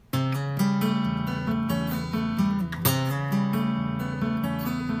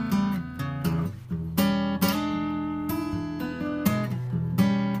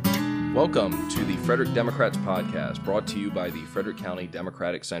Welcome to the Frederick Democrats podcast, brought to you by the Frederick County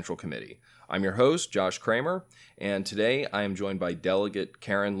Democratic Central Committee. I'm your host, Josh Kramer, and today I am joined by Delegate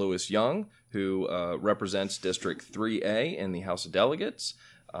Karen Lewis Young, who represents District 3A in the House of Delegates.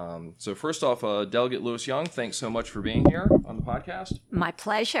 So first off, Delegate Lewis Young, thanks so much for being here on the podcast. My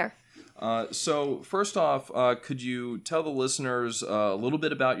pleasure. So first off, could you tell the listeners a little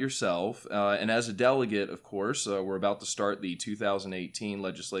bit about yourself? And as a delegate, of course, we're about to start the 2018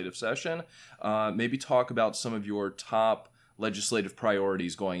 legislative session. Maybe talk about some of your top legislative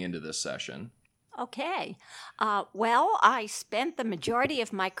priorities going into this session. Okay. Well, I spent the majority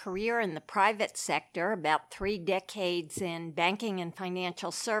of my career in the private sector, about 3 decades in banking and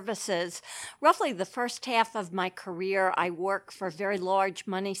financial services. Roughly the first half of my career, I worked for very large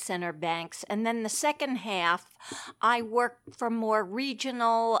money center banks. And then the second half, I worked for more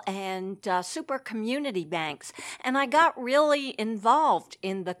regional and super community banks. And I got really involved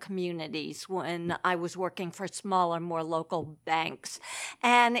in the communities when I was working for smaller, more local banks.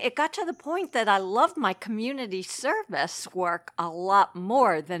 And it got to the point that I loved my community service work a lot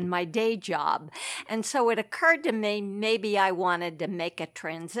more than my day job. And so it occurred to me maybe I wanted to make a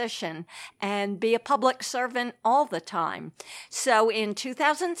transition and be a public servant all the time. So in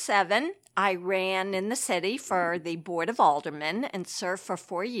 2007, I ran in the city for the Board of Aldermen and served for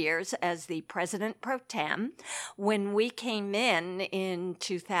 4 years as the President Pro Tem. When we came in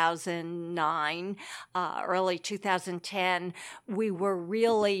 2009, early 2010, we were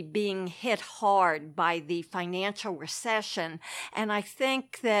really being hit hard by the financial recession. And I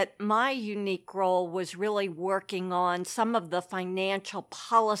think that my unique role was really working on some of the financial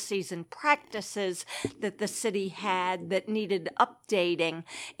policies and practices that the city had that needed updating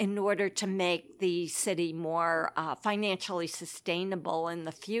in order to make the city more financially sustainable in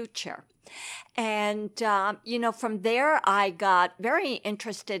the future. And, from there, I got very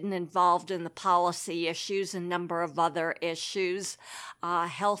interested and involved in the policy issues, a number of other issues,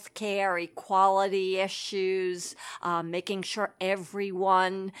 healthcare, equality issues, making sure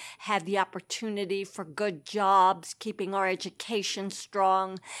everyone had the opportunity for good jobs, keeping our education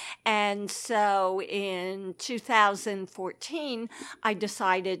strong. And so in 2014, I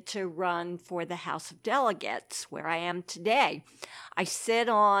decided to run for the House of Delegates, where I am today. I sit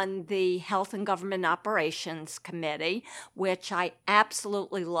on the Health and Government Operations Committee, which I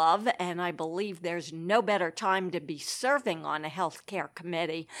absolutely love, and I believe there's no better time to be serving on a healthcare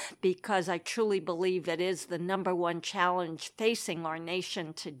committee because I truly believe it is the number one challenge facing our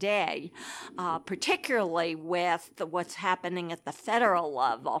nation today, particularly with what's happening at the federal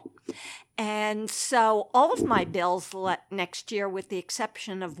level. And so all of my bills next year, with the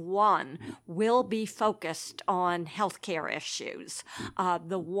exception of one, will be focused on healthcare issues.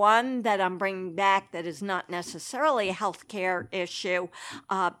 The one that I'm bringing back that is not necessarily a healthcare issue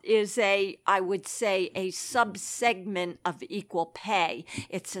is I would say, a subsegment of equal pay.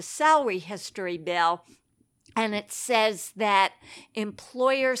 It's a salary history bill. And it says that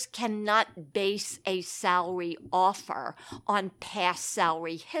employers cannot base a salary offer on past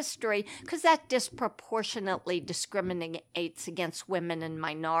salary history because that disproportionately discriminates against women and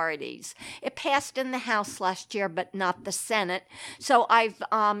minorities. It passed in the House last year, but not the Senate. So I've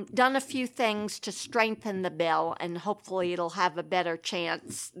done a few things to strengthen the bill, and hopefully it'll have a better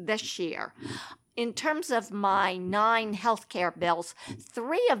chance this year. In terms of my 9 healthcare bills,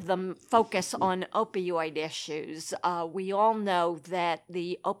 3 of them focus on opioid issues. We all know that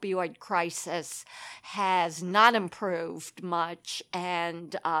the opioid crisis has not improved much,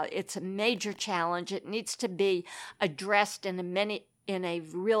 and it's a major challenge. It needs to be addressed in a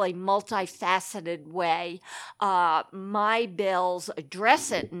really multifaceted way. My bills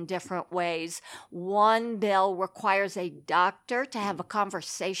address it in different ways. One bill requires a doctor to have a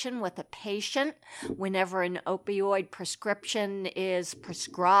conversation with a patient whenever an opioid prescription is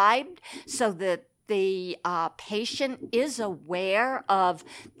prescribed so that the patient is aware of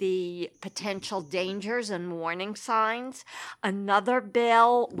the potential dangers and warning signs. Another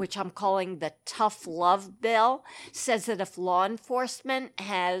bill, which I'm calling the Tough Love Bill, says that if law enforcement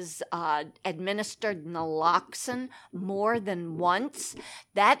has administered naloxone more than once,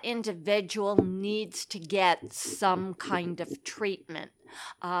 that individual needs to get some kind of treatment.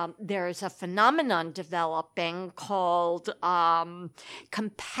 There is a phenomenon developing called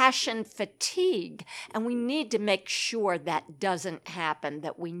compassion fatigue, and we need to make sure that doesn't happen,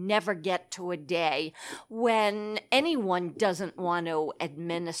 that we never get to a day when anyone doesn't want to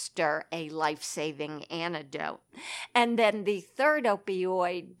administer a life-saving antidote. And then the third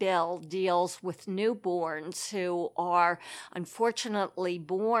opioid bill deals with newborns who are unfortunately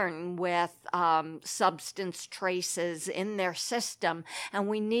born with substance traces in their system, and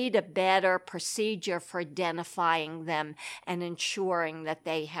we need a better procedure for identifying them and ensuring that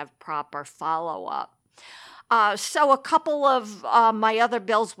they have proper follow-up. So a couple of my other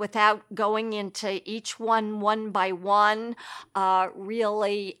bills, without going into each one by one,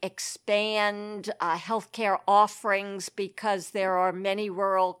 really expand healthcare offerings, because there are many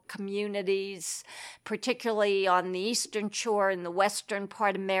rural communities, particularly on the eastern shore and the western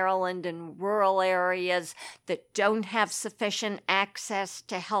part of Maryland and rural areas, that don't have sufficient access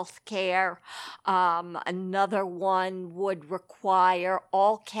to healthcare. Another one would require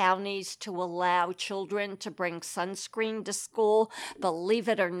all counties to allow children to bring sunscreen to school. Believe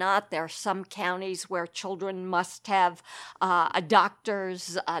it or not, there are some counties where children must have a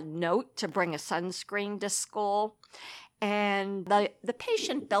doctor's note to bring a sunscreen to school. And the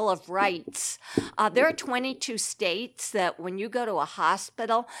Patient Bill of Rights, there are 22 states that when you go to a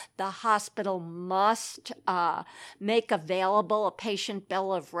hospital, the hospital must make available a Patient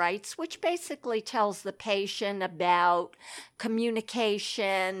Bill of Rights, which basically tells the patient about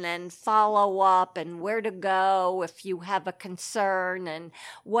communication and follow-up and where to go if you have a concern and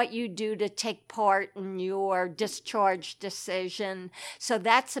what you do to take part in your discharge decision. So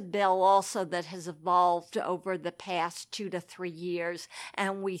that's a bill also that has evolved over the past 2 to 3 years,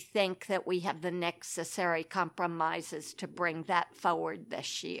 and we think that we have the necessary compromises to bring that forward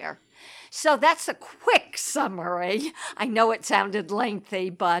this year. So that's a quick summary. I know it sounded lengthy,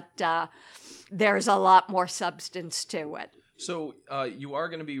 but there's a lot more substance to it. So you are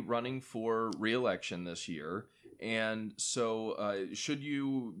going to be running for re-election this year, and so should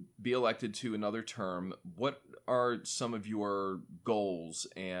you be elected to another term, what are some of your goals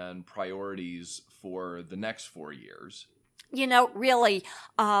and priorities for the next 4 years? You know, really,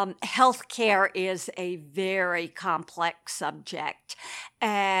 healthcare is a very complex subject.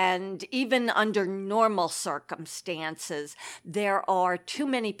 And even under normal circumstances, there are too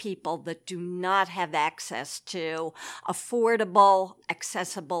many people that do not have access to affordable,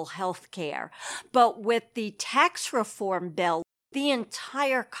 accessible healthcare. But with the tax reform bill, the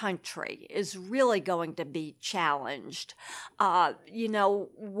entire country is really going to be challenged,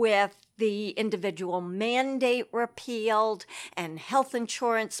 with the individual mandate repealed and health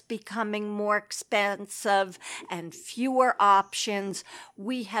insurance becoming more expensive and fewer options.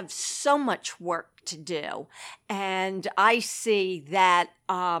 We have so much work to do. And I see that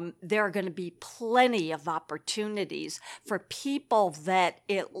there are going to be plenty of opportunities for people that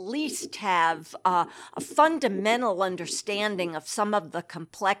at least have a fundamental understanding of some of the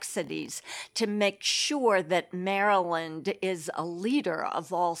complexities to make sure that Maryland is a leader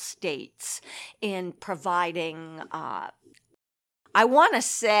of all states in providing I want to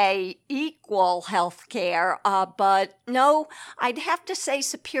say equal health care, but no, I'd have to say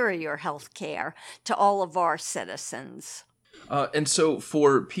superior health care to all of our citizens. And so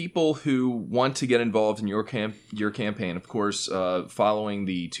for people who want to get involved in your campaign, of course, following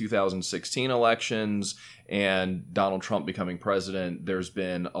the 2016 elections and Donald Trump becoming president, there's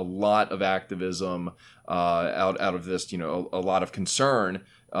been a lot of activism out of this, a lot of concern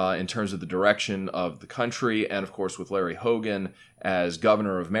in terms of the direction of the country. And of course, with Larry Hogan as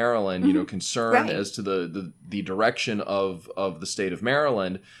governor of Maryland, concern Right. as to the direction of the state of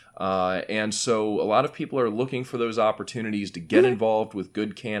Maryland. And so a lot of people are looking for those opportunities to get involved with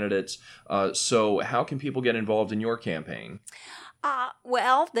good candidates. So how can people get involved in your campaign?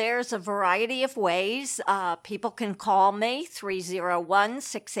 Well, there's a variety of ways. People can call me,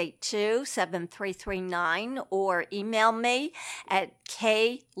 301-682-7339, or email me at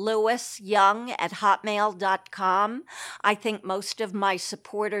klewisyoung@hotmail.com. I think most of my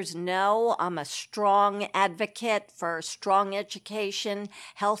supporters know I'm a strong advocate for strong education,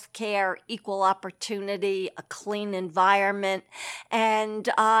 healthcare, equal opportunity, a clean environment, and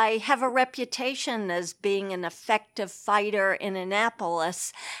I have a reputation as being an effective fighter in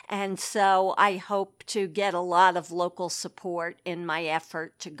Annapolis, and so I hope to get a lot of local support in my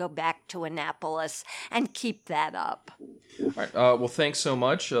effort to go back to Annapolis and keep that up. All right. Well, thanks so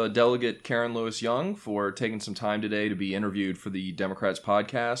much, Delegate Karen Lewis Young, for taking some time today to be interviewed for the Democrats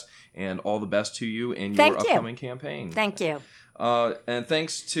podcast, and all the best to you in your upcoming campaign. Thank you. And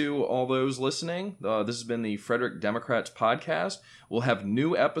thanks to all those listening. This has been the Frederick Democrats podcast. We'll have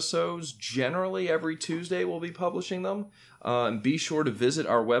new episodes generally every Tuesday. We'll be publishing them. And be sure to visit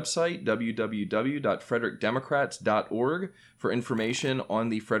our website, www.frederickdemocrats.org, for information on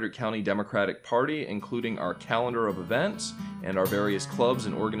the Frederick County Democratic Party, including our calendar of events and our various clubs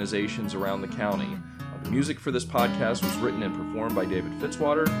and organizations around the county. The music for this podcast was written and performed by David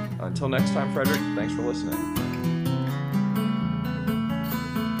Fitzwater. Until next time, Frederick, thanks for listening.